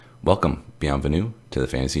Welcome, bienvenue, to the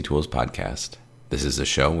Fantasy Tools Podcast. This is a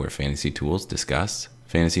show where fantasy tools discuss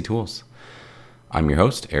fantasy tools. I'm your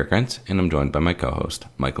host, Eric Rentz, and I'm joined by my co-host,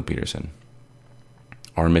 Michael Peterson.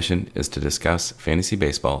 Our mission is to discuss fantasy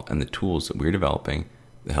baseball and the tools that we're developing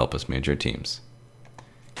that help us manage our teams.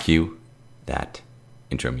 Cue that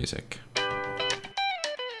intro music.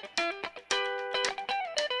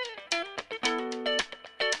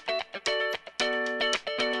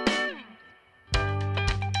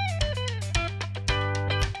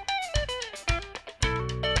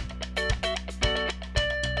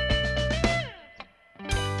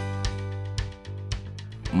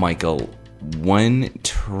 Michael, one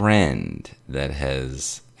trend that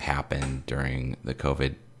has happened during the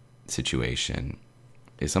COVID situation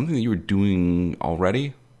is something that you were doing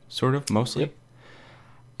already, sort of, mostly. Yep.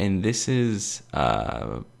 And this is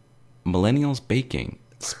millennials baking,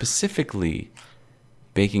 specifically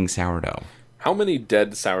baking sourdough. How many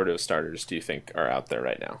dead sourdough starters do you think are out there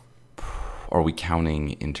right now? Are we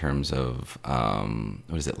counting in terms of,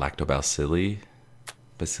 what is it, lactobacilli?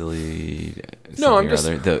 No, I'm just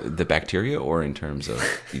the bacteria, or in terms of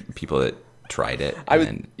people that tried it. I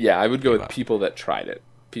would go with people that tried it,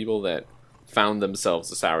 people that found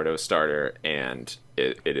themselves a sourdough starter, and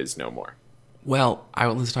it is no more. Well,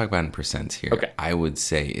 let's talk about in percents here. Okay. I would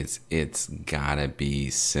say it's gotta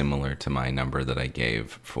be similar to my number that I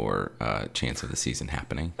gave for chance of the season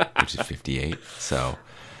happening, which is 58. So.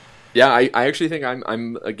 Yeah, I actually think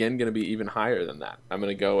I'm again going to be even higher than that. I'm going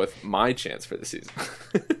to go with my chance for the season.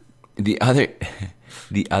 The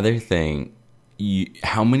other thing,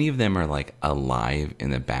 how many of them are like alive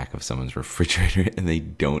in the back of someone's refrigerator and they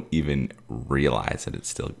don't even realize that it's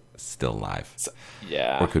still alive?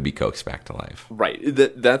 Yeah, or could be coaxed back to life. Right.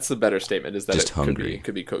 That's the better statement. Is that just it hungry.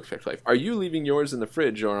 Could be coaxed back to life. Are you leaving yours in the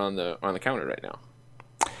fridge or on the counter right now?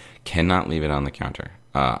 Cannot leave it on the counter.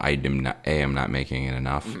 I'm not making it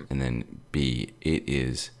enough, and then B, it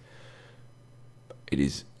is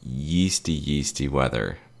yeasty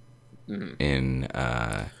weather in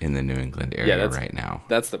the New England area right now.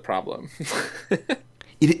 That's the problem.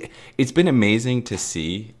 It's been amazing to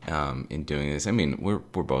see in doing this. I mean, we're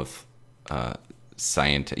both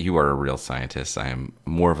scientists. You are a real scientist. I am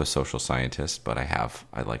more of a social scientist, but I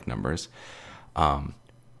like numbers.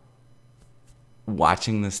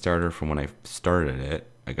 Watching the starter from when I started it,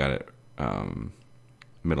 I got it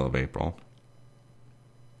middle of April,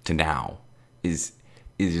 to now is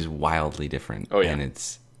just wildly different. Oh, yeah. And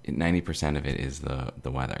it's 90% of it is the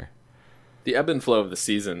weather. The ebb and flow of the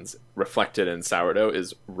seasons reflected in sourdough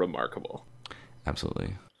is remarkable.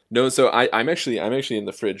 Absolutely. No, so I'm actually in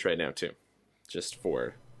the fridge right now too, just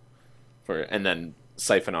for and then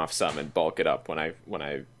siphon off some and bulk it up when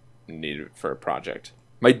I need it for a project.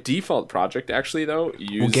 My default project, actually, though,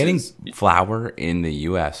 uses... getting flour in the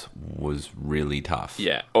U.S. was really tough.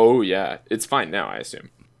 Yeah. Oh, yeah. It's fine now, I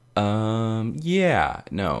assume. Yeah.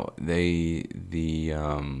 No, the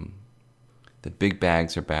big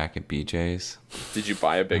bags are back at BJ's. Did you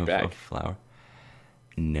buy a big bag of flour?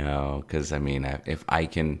 No, because I mean, if I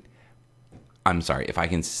can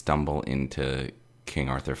stumble into King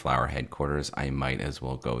Arthur Flour headquarters, I might as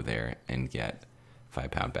well go there and get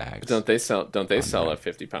 5-pound bags. Don't they sell a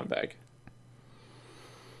 50-pound bag?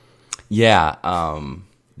 Yeah,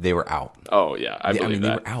 they were out. Oh yeah, I believe they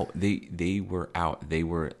that. were out. They were out.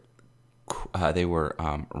 They were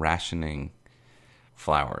rationing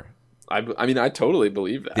flour. I mean, I totally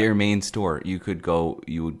believe that. Their main store, you would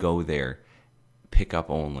go there, pick up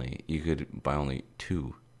only. You could buy only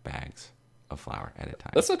 2 bags of flour at a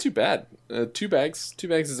time. That's not too bad. 2 bags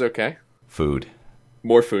is okay. Food.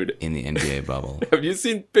 More food in the NBA bubble. Have you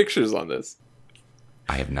seen pictures on this?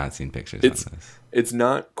 I have not seen pictures on this. It's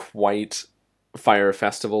not quite Fire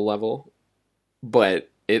Festival level, but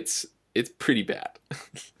it's pretty bad.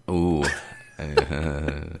 Ooh.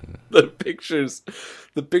 The pictures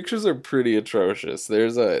are pretty atrocious.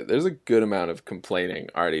 There's a good amount of complaining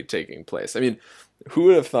already taking place. I mean, who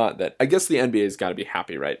would have thought that? I guess the NBA's got to be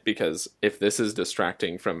happy, right? Because if this is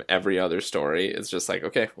distracting from every other story, it's just like,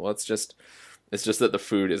 okay, well, it's just that the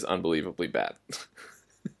food is unbelievably bad.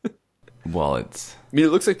 Well, I mean, it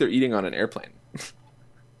looks like they're eating on an airplane.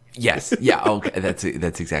 Yes. Yeah. Okay. That's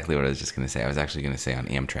exactly what I was just going to say. I was actually going to say on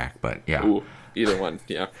Amtrak, but yeah. Ooh, either one.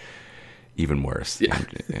 Yeah. Even worse. Yeah.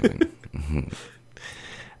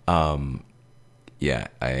 Yeah.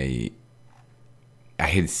 I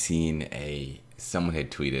had seen someone had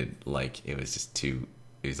tweeted like it was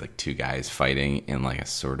like 2 guys fighting in like a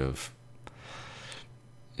sort of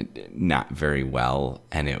not very well,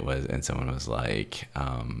 and someone was like,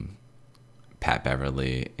 Pat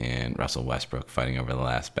Beverly and Russell Westbrook fighting over the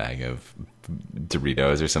last bag of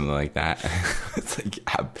Doritos or something like that. It's like,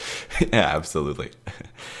 yeah, absolutely.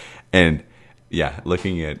 And yeah,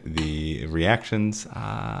 looking at the reactions,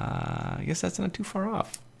 I guess that's not too far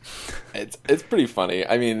off. It's pretty funny.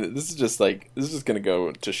 I mean, this is just going to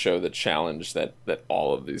go to show the challenge that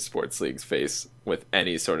all of these sports leagues face with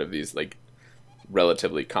any sort of these like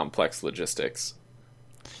relatively complex logistics.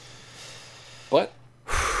 But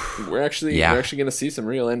we're actually going to see some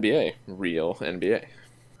real NBA.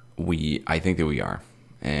 I think that we are,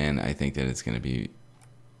 and I think that it's going to be.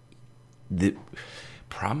 The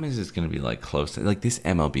problem is it's going to be like close to like this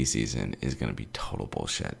MLB season is going to be total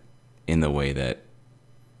bullshit in the way that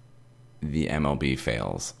the MLB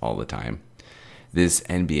fails all the time. This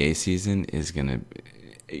NBA season is going to.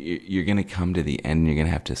 You're going to come to the end and you're going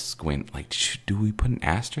to have to squint. Like, do we put an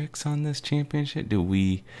asterisk on this championship?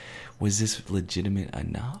 Was this legitimate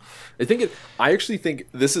enough? I actually think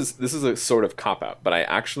this is a sort of cop-out, but I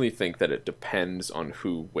actually think that it depends on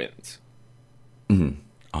who wins.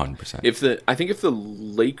 100%. I think if the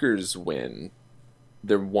Lakers win,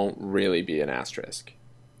 there won't really be an asterisk.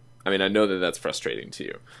 I mean, I know that that's frustrating to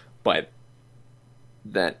you, but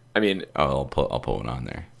I'll put one on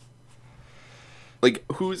there. Like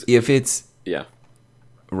yeah.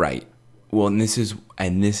 Right. Well, and this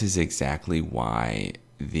is exactly why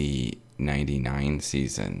the 99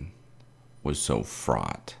 season was so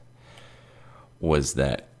fraught. Was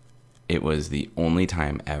that it was the only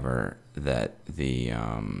time ever that the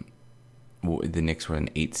Knicks were an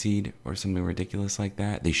 8 seed or something ridiculous like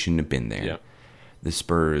that. They shouldn't have been there. Yeah. The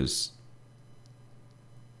Spurs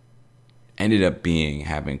ended up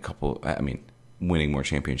winning more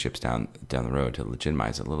championships down the road to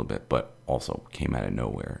legitimize it a little bit, but also came out of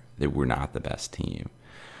nowhere. They were not the best team.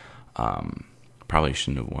 Probably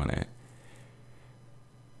shouldn't have won it.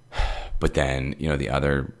 But then, the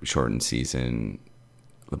other shortened season,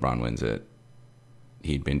 LeBron wins it.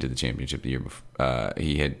 He'd been to the championship the year before.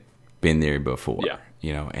 He had been there before. Yeah.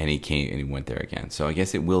 And he came and he went there again. So I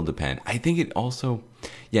guess it will depend. I think it also,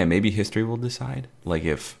 maybe history will decide. Like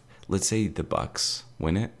if, let's say the Bucks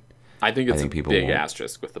win it. I think it's a big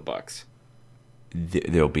asterisk with the Bucks.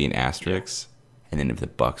 There'll be an asterisk, and then if the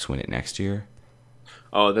Bucks win it next year,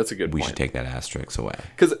 that's a good point. We should take that asterisk away.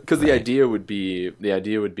 Because the idea would be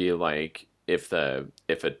like if a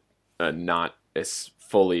not as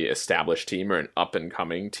fully established team or an up and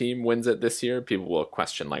coming team wins it this year, people will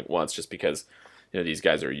question like, well, it's just because these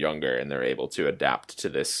guys are younger and they're able to adapt to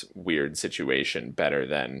this weird situation better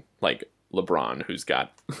than like LeBron, who's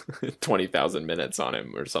got 20,000 minutes on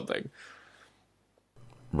him or something.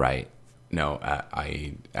 Right. No,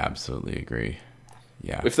 I absolutely agree.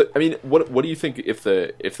 Yeah. What do you think if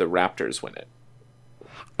the Raptors win it?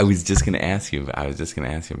 I was just going to ask you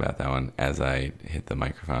about that one as I hit the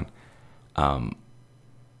microphone.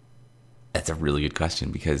 That's a really good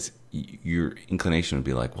question because your inclination would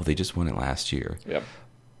be like, well, they just won it last year. Yep.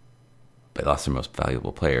 But lost their most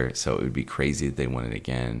valuable player, so it would be crazy if they won it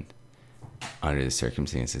again under the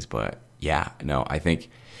circumstances. But I think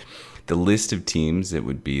the list of teams that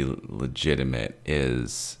would be legitimate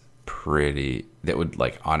is pretty, that would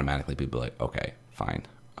like automatically be like, okay, fine.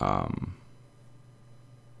 I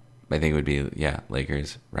think it would be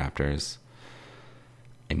Lakers, Raptors.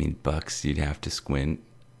 I mean, Bucks, you'd have to squint.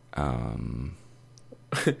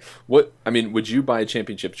 Would you buy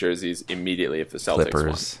championship jerseys immediately if the Celtics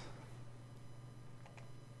Clippers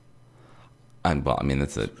won?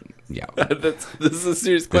 That's a this is a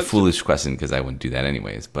serious question. A foolish question because I wouldn't do that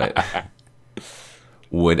anyways. But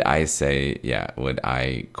would I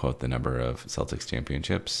quote the number of Celtics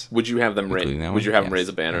championships? Would you have them Would you have them raise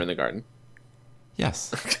a banner in the Garden?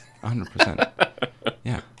 Yes, 100%.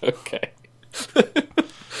 Yeah. Okay.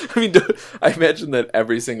 I imagine that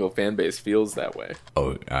every single fan base feels that way.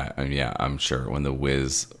 Oh, I'm sure when the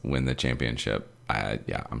Wiz win the championship,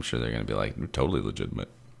 I'm sure they're going to be like totally legitimate.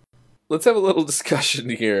 Let's have a little discussion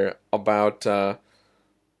here about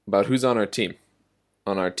who's on our team,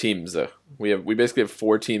 on our teams. We basically have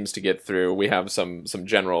 4 teams to get through. We have some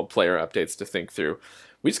general player updates to think through.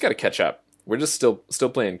 We just got to catch up. We're just still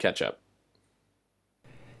playing catch up.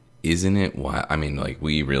 Isn't it? Why?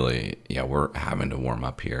 We really, we're having to warm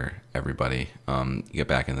up here, everybody. Get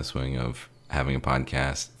back in the swing of having a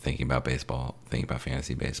podcast, thinking about baseball, thinking about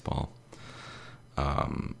fantasy baseball.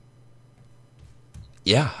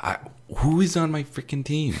 Who is on my freaking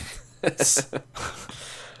team?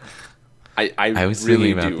 I was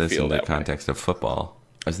really thinking about this in the context of football.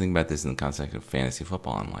 I was thinking about this in the context of fantasy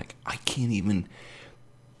football. I'm like, I can't even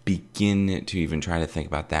begin to even try to think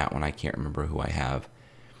about that when I can't remember who I have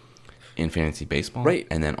in fantasy baseball. Right.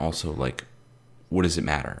 And then also like what does it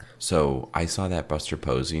matter? So I saw that Buster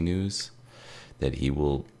Posey news that he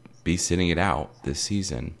will be sitting it out this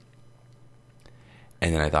season.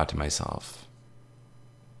 And then I thought to myself,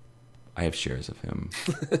 I have shares of him.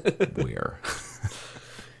 Where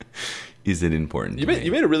is it important? You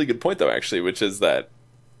made a really good point, though, actually, which is that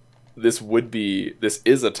this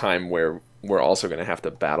is a time where we're also going to have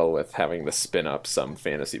to battle with having to spin up some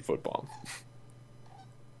fantasy football.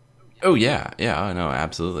 Oh yeah, no,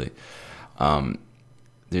 absolutely.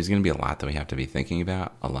 There's going to be a lot that we have to be thinking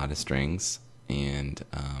about, a lot of strings, and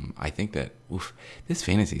I think that this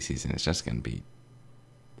fantasy season is just going to be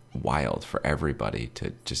wild for everybody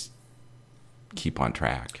to just keep on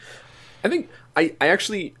track. I think I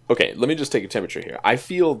actually, okay, let me just take a temperature here. I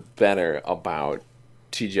feel better about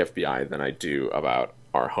TGFBI than I do about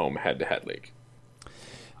our home head-to-head league.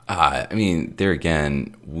 I mean, there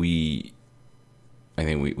again, I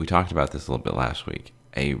think we talked about this a little bit last week.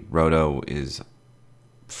 A roto is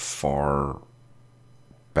far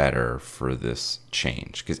better for this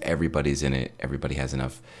change because everybody's in it. Everybody has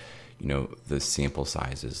enough, the sample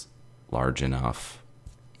size is large enough.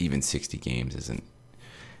 Even 60 games isn't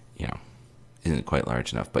quite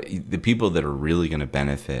large enough. But the people that are really going to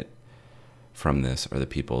benefit from this are the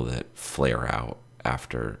people that flare out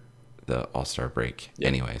after the All-Star break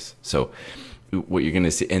anyways. So what you're going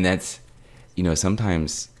to see, and that's,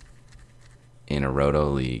 sometimes in a roto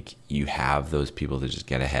league, you have those people that just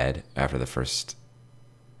get ahead after the first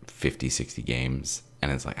 50, 60 games.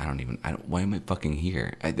 And it's like, why am I fucking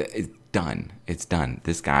here? It's done. It's done.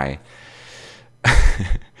 This guy,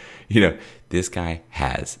 this guy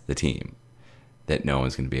has the team that no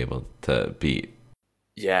one's going to be able to beat.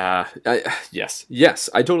 Yeah. Yes,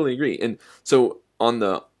 I totally agree. And so on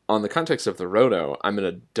the context of the roto, I'm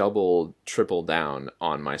going to triple down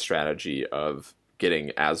on my strategy of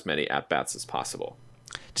getting as many at-bats as possible.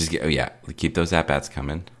 Keep those at-bats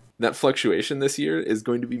coming. That fluctuation this year is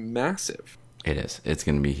going to be massive. It is. It's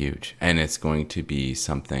going to be huge. And it's going to be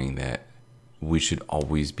something that we should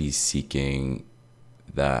always be seeking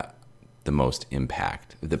the most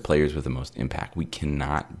impact, the players with the most impact. We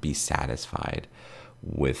cannot be satisfied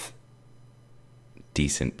with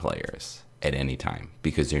decent players at any time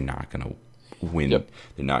because they're not going to win. Yep.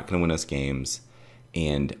 They're not going to win us games.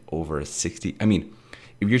 And over 60,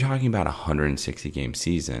 if you're talking about a 160 game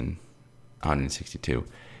season, 162,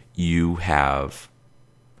 you're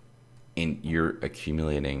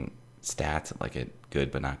accumulating stats at like a good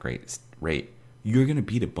but not great rate. You're going to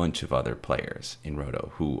beat a bunch of other players in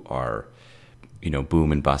roto who are,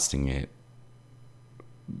 boom and busting it,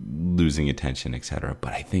 losing attention, etc.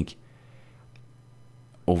 But I think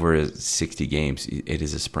over 60 games, it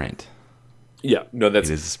is a sprint. Yeah, no, it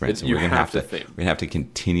is a sprint. So we're gonna have to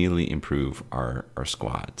continually improve our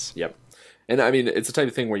squads. Yep, and it's the type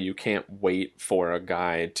of thing where you can't wait for a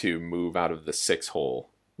guy to move out of the 6 hole.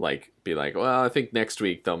 Like, be like, well, I think next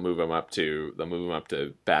week they'll move him up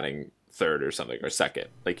to batting third or something, or second.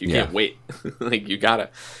 Like, you can't wait. Like,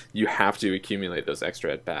 you have to accumulate those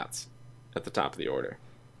extra at bats at the top of the order.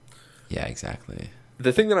 Yeah, exactly.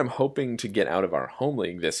 The thing that I'm hoping to get out of our home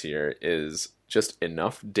league this year is just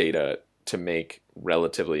enough data to make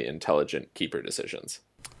relatively intelligent keeper decisions.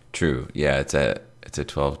 True. Yeah, it's a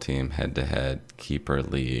 12-team head-to-head keeper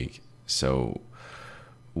league. So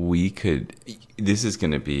this is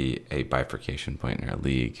going to be a bifurcation point in our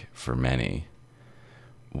league for many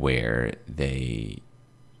where they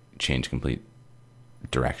change complete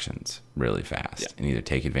directions really fast and either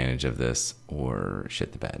take advantage of this or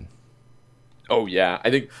shit the bed. Oh yeah, I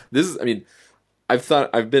think this is. I've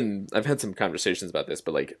had some conversations about this,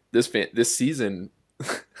 but like this season,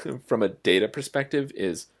 from a data perspective,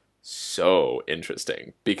 is so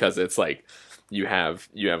interesting because it's like you have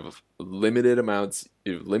limited amounts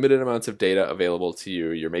of data available to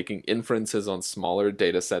you. You're making inferences on smaller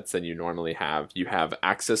data sets than you normally have. You have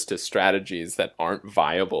access to strategies that aren't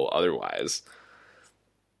viable otherwise.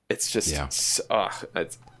 It's just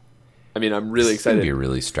I'm really excited. It's going to be a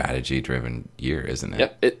really strategy-driven year, isn't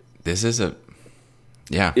it? Yeah. This is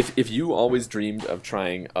If you always dreamed of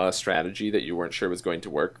trying a strategy that you weren't sure was going to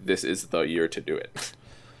work, this is the year to do it.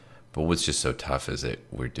 But what's just so tough is that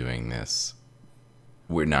we're doing this.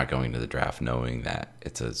 We're not going to the draft knowing that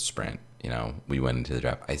it's a sprint. We went into the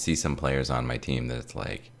draft. I see some players on my team that it's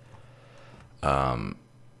like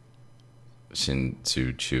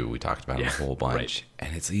Shin-Soo Choo. We talked about him a whole bunch. Right.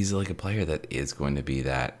 And he's like a player that is going to be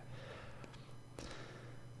that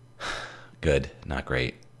good, not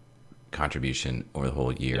great contribution over the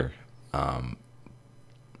whole year. Yep.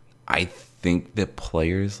 I think that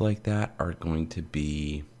players like that are going to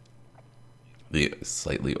be the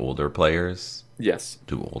slightly older players. Yes.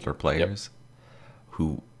 To older players.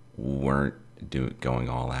 who weren't going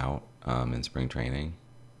all out in spring training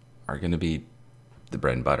are going to be the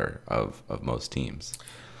bread and butter of most teams.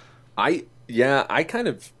 I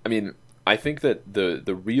mean, I think that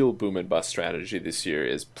the real boom and bust strategy this year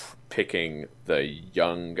is picking the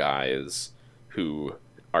young guys who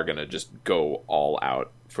are going to just go all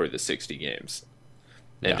out for the 60 games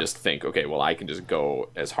and just think, okay, well, I can just go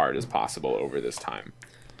as hard as possible over this time.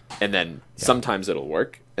 And then sometimes it'll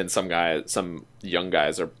work, and some young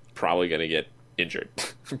guys are probably going to get injured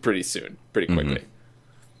pretty soon, pretty quickly.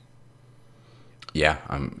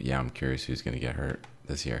 Mm-hmm. I'm curious who's going to get hurt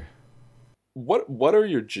this year. What are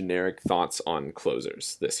your generic thoughts on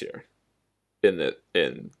closers this year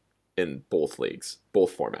in both leagues,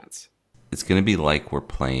 both formats? It's going to be like we're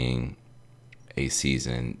playing a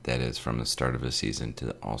season that is from the start of a season to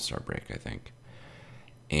the All-Star break, I think.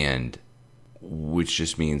 And which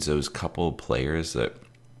just means those couple of players that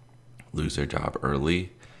lose their job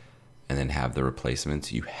early and then have the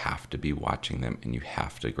replacements, you have to be watching them and you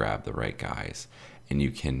have to grab the right guys. And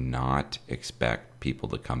you cannot expect people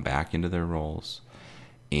to come back into their roles,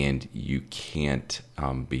 and you can't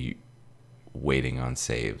be waiting on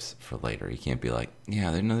saves for later. You can't be like,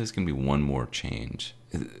 there's going to be one more change.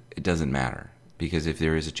 It doesn't matter, because if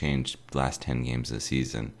there is a change the last 10 games of the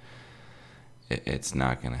season, it's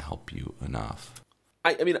not going to help you enough.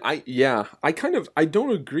 I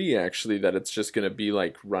don't agree actually that it's just going to be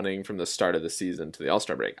like running from the start of the season to the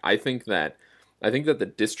All-Star break. I think that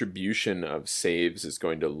the distribution of saves is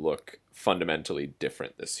going to look fundamentally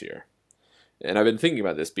different this year. And I've been thinking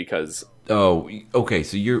about this because... Oh, okay.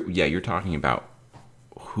 So you're talking about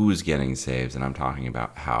who's getting saves, and I'm talking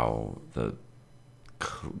about how the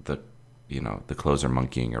closer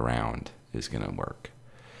monkeying around is going to work.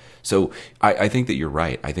 So I think that you're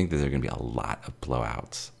right. I think that there are going to be a lot of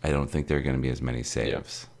blowouts. I don't think there are going to be as many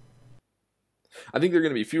saves. Yeah. I think there are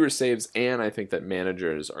going to be fewer saves, and I think that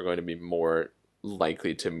managers are going to be more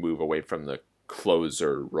likely to move away from the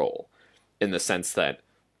closer role, in the sense that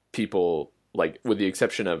people, like, with the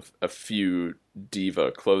exception of a few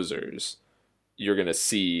diva closers, you're going to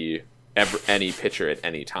see any pitcher at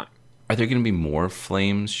any time. Are there going to be more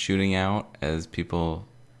flames shooting out as people...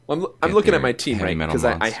 Well, I'm looking at my team, right? Because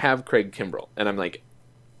I have Craig Kimbrell, and I'm like,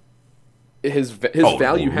 his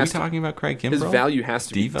value has to... talking about Craig Kimbrell? His value has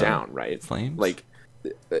to Diva? Be down, right? Flames? Like,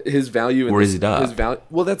 his value... Or is it up? His value,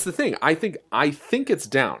 well, that's the thing. I think it's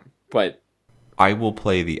down, but... I will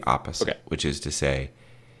play the opposite, which is to say,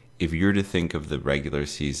 if you're to think of the regular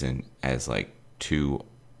season as like two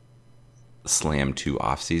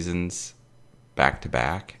off seasons back to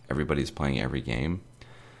back, everybody's playing every game.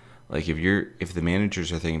 Like if the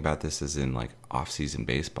managers are thinking about this as in like off season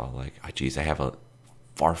baseball, like, oh geez, I have a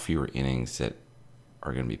far fewer innings that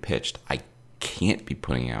are going to be pitched. I can't be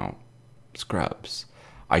putting out scrubs.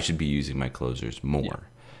 I should be using my closers more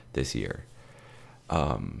this year.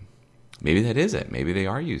 Maybe that is it. Maybe they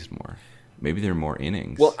are used more. Maybe there are more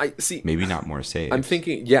innings. Well, I see. Maybe not more saves. I'm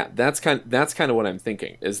thinking, that's kind of what I'm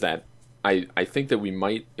thinking. Is that I think that we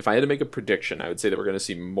might, if I had to make a prediction, I would say that we're going to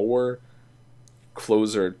see more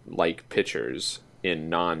closer-like pitchers in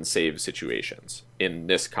non-save situations in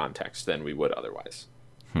this context than we would otherwise.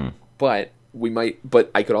 But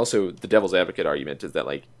I could also, the devil's advocate argument is that,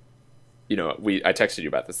 like, I texted you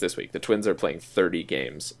about this week. The Twins are playing 30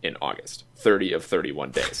 games in August, 30 of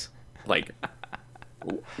 31 days. Like,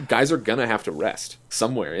 guys are gonna have to rest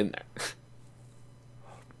somewhere in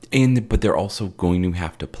there. But they're also going to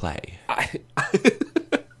have to play.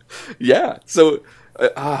 Yeah. So,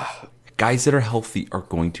 guys that are healthy are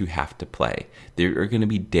going to have to play. There are going to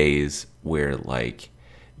be days where, like,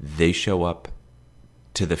 they show up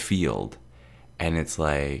to the field and it's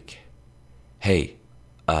like, hey,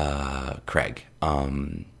 Craig, it's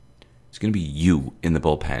going to be you in the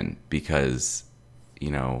bullpen because,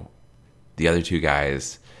 the other two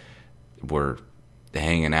guys were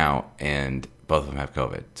hanging out and both of them have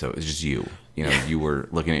COVID. So it's just you. You were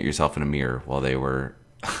looking at yourself in a mirror while they were...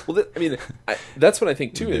 Well, that's what I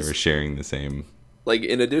think too. They were sharing the same... Like,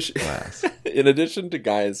 in addition to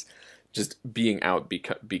guys just being out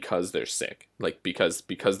because they're sick, like because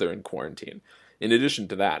they're in quarantine. In addition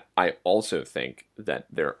to that, I also think that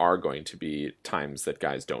there are going to be times that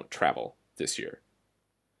guys don't travel this year.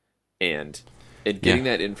 And getting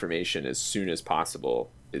that information as soon as possible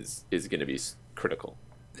is going to be critical.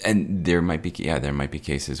 And there might be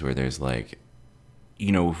cases where there's like,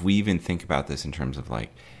 if we even think about this in terms of like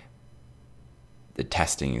the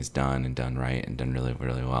testing is done and done right and done really,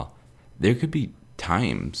 really well, there could be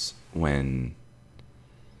times when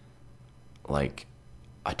like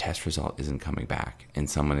a test result isn't coming back and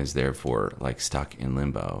someone is therefore like stuck in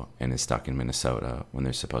limbo and is stuck in Minnesota when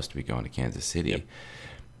they're supposed to be going to Kansas City, Yep.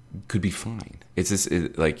 could be fine. It's just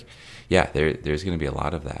like, yeah, there's going to be a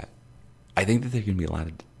lot of that. I think that there's going to be a lot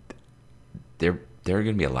of there are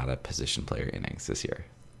going to be a lot of position player innings this year.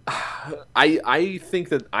 I think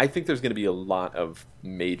there's going to be a lot of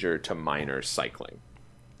major to minor cycling,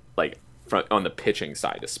 like on the pitching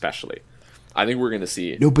side especially. I think we're going to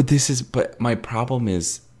see. No, but my problem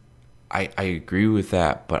is, I agree with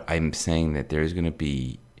that, but I'm saying that there's going to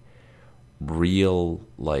be real,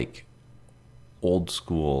 like, old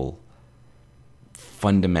school,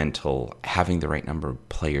 fundamental, having the right number of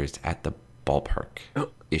players at the ballpark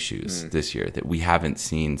issues this year that we haven't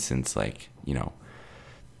seen since, like,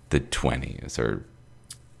 the 20s, or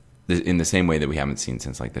in the same way that we haven't seen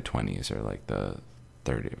since, like, the 20s or, like, the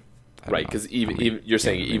 30s. Right, because even you're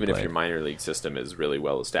saying even if your minor league system is really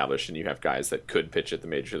well established and you have guys that could pitch at the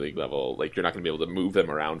major league level, like, you're not going to be able to move them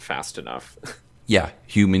around fast enough. Yeah,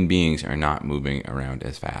 human beings are not moving around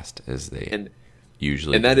as fast as they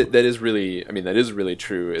usually. And that is really, I mean, that is really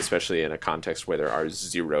true, especially in a context where there are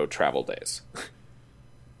 0 travel days.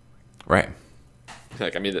 Right.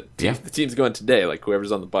 Like, I mean, the team's going today. Like,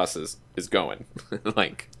 whoever's on the bus is going.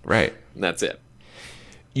 Like, right. And that's it.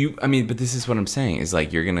 But this is what I'm saying is,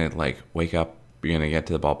 like, you're gonna, like, wake up, you're gonna get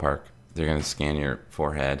to the ballpark, they're gonna scan your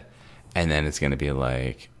forehead, and then it's gonna be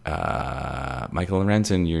like, Michael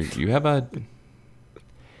Lorenzen,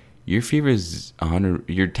 your fever is 100,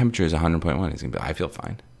 your temperature is 100.1. It's gonna be, I feel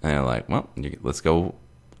fine, and they're like, well,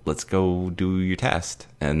 let's go do your test,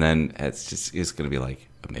 and then it's gonna be like,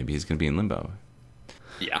 maybe he's gonna be in limbo.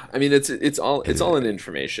 Yeah, I mean, it's all an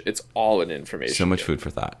information. It's all an information. So much food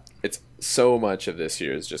for thought. It's so much of this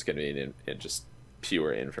year is just going to be in just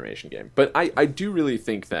pure information game. But I do really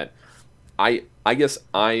think that I guess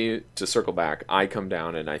to circle back, I come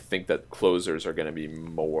down and I think that closers are going to be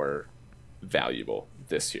more valuable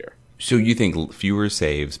this year. So you think fewer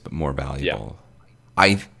saves but more valuable?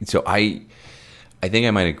 Yeah. I think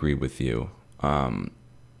I might agree with you.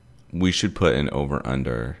 We should put an over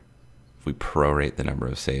under. If we prorate the number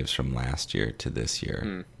of saves from last year to this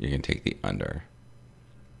year, you're going to take the under.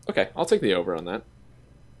 Okay, I'll take the over on that.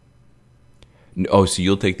 Oh, so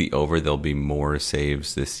you'll take the over. There'll be more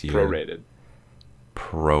saves this year.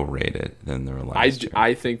 Prorated than there were last year.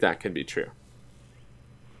 I think that can be true.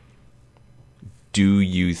 Do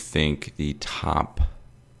you think the top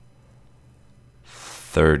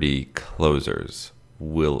 30 closers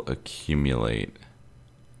will accumulate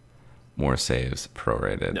more saves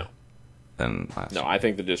prorated? No. Than last year? I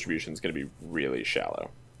think the distribution is going to be really shallow.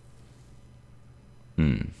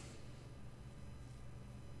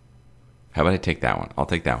 How about I take that one? I'll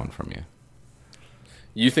take that one from you.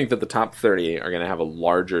 You think that the top 30 are going to have a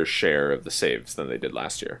larger share of the saves than they did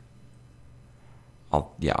last year?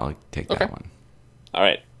 I'll take that one. All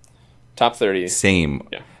right. Top 30. Same.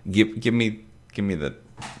 Yeah. Give me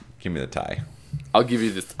the tie. I'll give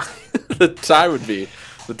you the tie would be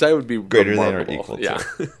greater remarkable. than or equal to. Yeah.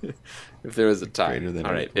 If there was a tie. Greater than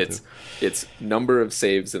all or right. equal to. It's number of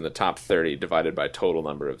saves in the top 30 divided by total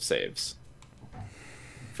number of saves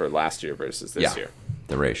for last year versus this year.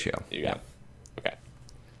 The ratio. You got it. Okay.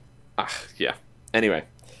 Yeah. Anyway.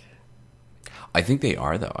 I think they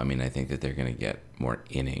are, though. I mean, I think that they're going to get more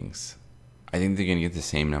innings. I think they're going to get the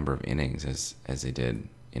same number of innings as they did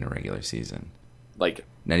in a regular season. Like,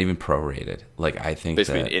 not even prorated. Like, I think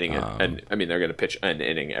basically that, an inning. I mean, they're going to pitch an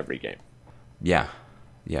inning every game. Yeah.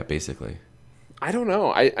 Yeah, basically. I don't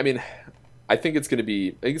know. I mean, I think it's going to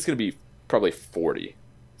be probably 40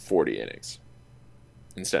 innings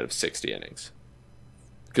instead of 60 innings.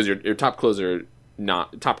 Because your top closer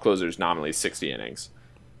is nominally 60 innings.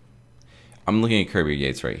 I'm looking at Kirby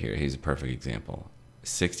Yates right here. He's a perfect example.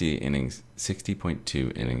 60 innings,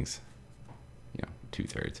 60.2 innings,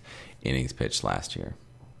 2/3 innings pitched last year.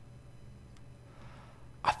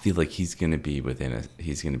 I feel like he's going to be within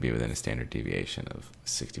a standard deviation of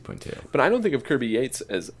 60.2. But I don't think of Kirby Yates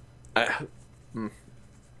as I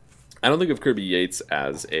don't think of Kirby Yates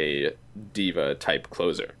as a diva type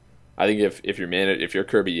closer. I think if you're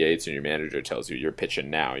Kirby Yates and your manager tells you you're pitching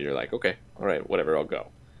now, you're like, okay, all right, whatever, I'll go.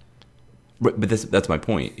 But that's my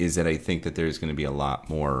point, is that I think that there's going to be a lot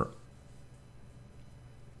more.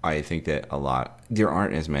 I think that there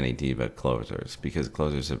aren't as many diva closers because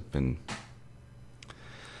closers have been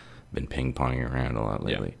ping-ponging around a lot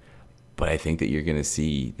lately. Yeah. But I think that you're going to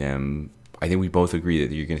see them. I think we both agree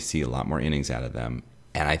that you're going to see a lot more innings out of them.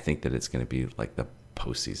 And I think that it's going to be like the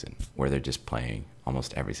postseason where they're just playing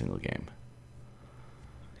almost every single game.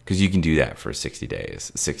 Because you can do that for 60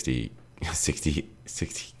 days, 60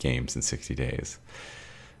 games in 60 days.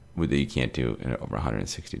 that you can't do in over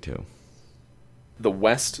 162. The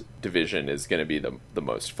West Division is going to be the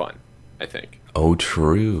most fun, I think. Oh,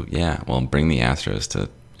 true. Yeah. Well, bring the Astros to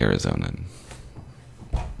Arizona and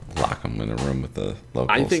lock them in a room with the locals.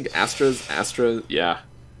 I think Astros, yeah.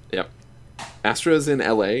 Yep. Astros in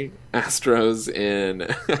LA, Astros in,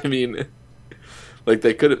 I mean, like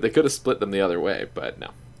they could have split them the other way, but no.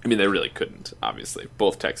 I mean, they really couldn't, obviously.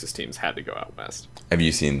 Both Texas teams had to go out west. Have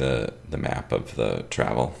you seen the map of the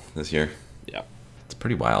travel this year? Yeah. It's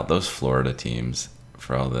pretty wild. Those Florida teams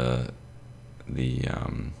for all the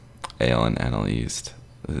AL and NL East,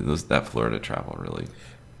 that Florida travel really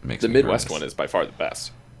makes the me Midwest nervous. one is by far the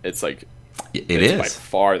best. It's like It it's is by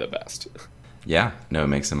far the best. Yeah, no, it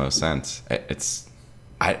makes the most sense.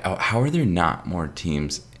 How are there not more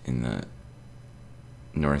teams in the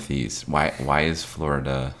Northeast? Why is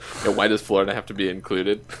Florida? And why does Florida have to be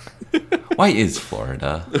included? Why is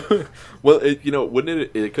Florida? Well,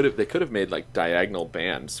 wouldn't it could have they could have made like diagonal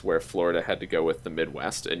bands where Florida had to go with the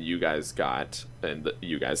Midwest and you guys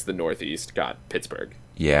the Northeast got Pittsburgh.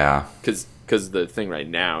 Yeah, Because the thing right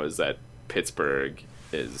now is that Pittsburgh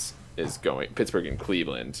and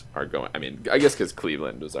Cleveland are going. I mean, I guess because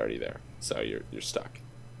Cleveland was already there, so you're stuck.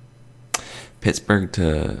 Pittsburgh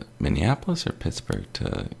to Minneapolis or Pittsburgh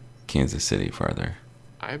to Kansas City farther?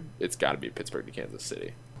 It's got to be Pittsburgh to Kansas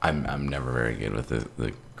City. I'm never very good with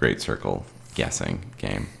the Great Circle guessing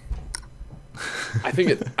game. I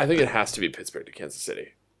think it has to be Pittsburgh to Kansas City,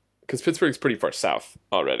 because Pittsburgh's pretty far south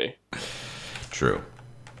already. True.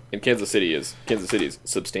 And Kansas City is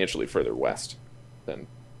substantially further west than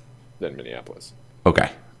Minneapolis.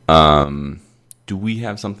 Okay. Do we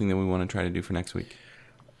have something that we want to try to do for next week?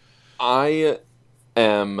 The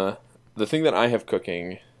thing that I have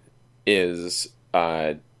cooking is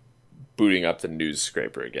booting up the news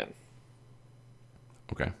scraper again.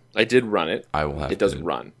 Okay. I did run it. I will have it does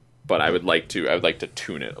run, but I would like to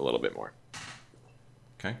tune it a little bit more.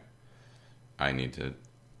 Okay. I need to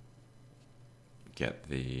get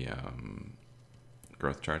the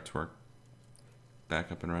growth charts work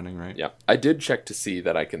back up and running, right? Yeah. I did check to see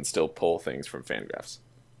that I can still pull things from Fangraphs.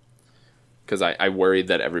 Because I worried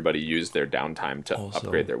that everybody used their downtime to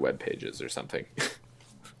upgrade their web pages or something.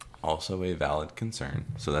 Also a valid concern.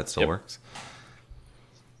 So that still works.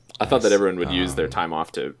 I thought that everyone would use their time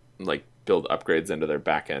off to like build upgrades into their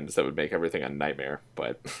backends that would make everything a nightmare,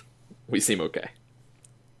 but we seem okay.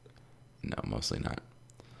 No, mostly not.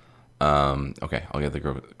 Okay, I'll get the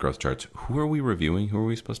growth charts. Who are we reviewing? Who are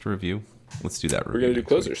we supposed to review? Let's do that review. We're going to do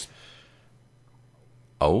closers. Week.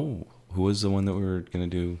 Oh, who was the one that we were going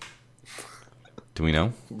to do? Do we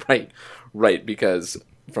know? Right, because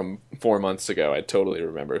from 4 months ago, I totally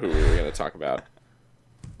remember who we were going to talk about.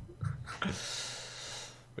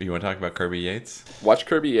 You want to talk about Kirby Yates? Watch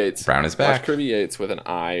Kirby Yates. Brown is back. Watch Kirby Yates with an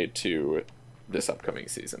eye to this upcoming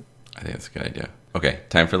season. I think that's a good idea. Okay,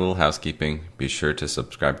 time for a little housekeeping. Be sure to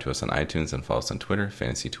subscribe to us on iTunes and follow us on Twitter,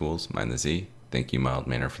 Fantasy Tools, Mind the Z. Thank you, Mild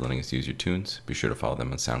Manner, for letting us use your tunes. Be sure to follow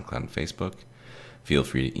them on SoundCloud and Facebook. Feel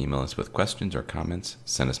free to email us with questions or comments.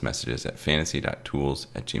 Send us messages at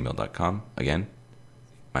fantasy.tools@gmail.com. Again,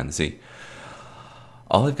 Mind the Z.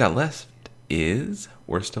 All I've got left is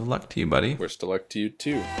worst of luck to you, buddy. Worst of luck to you,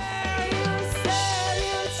 too.